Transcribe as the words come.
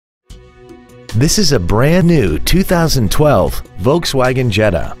This is a brand new 2012 Volkswagen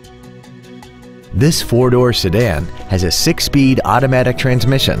Jetta. This four-door sedan has a 6-speed automatic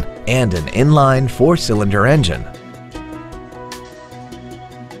transmission and an inline 4-cylinder engine.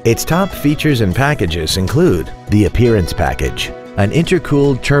 Its top features and packages include the appearance package, an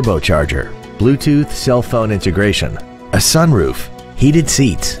intercooled turbocharger, Bluetooth cell phone integration, a sunroof, heated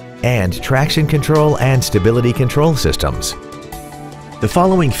seats, and traction control and stability control systems. The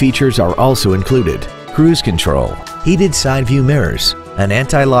following features are also included: cruise control, heated side view mirrors, an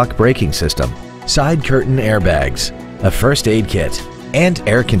anti-lock braking system, side curtain airbags, a first aid kit, and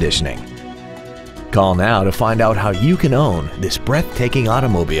air conditioning. Call now to find out how you can own this breathtaking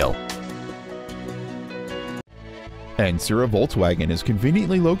automobile. Ancira Volkswagen is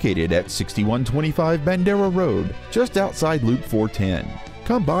conveniently located at 6125 Bandera Road, just outside Loop 410.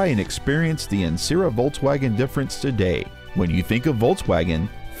 Come by and experience the Ancira Volkswagen difference today. When you think of Volkswagen,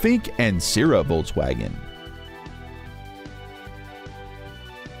 think Ancira Volkswagen.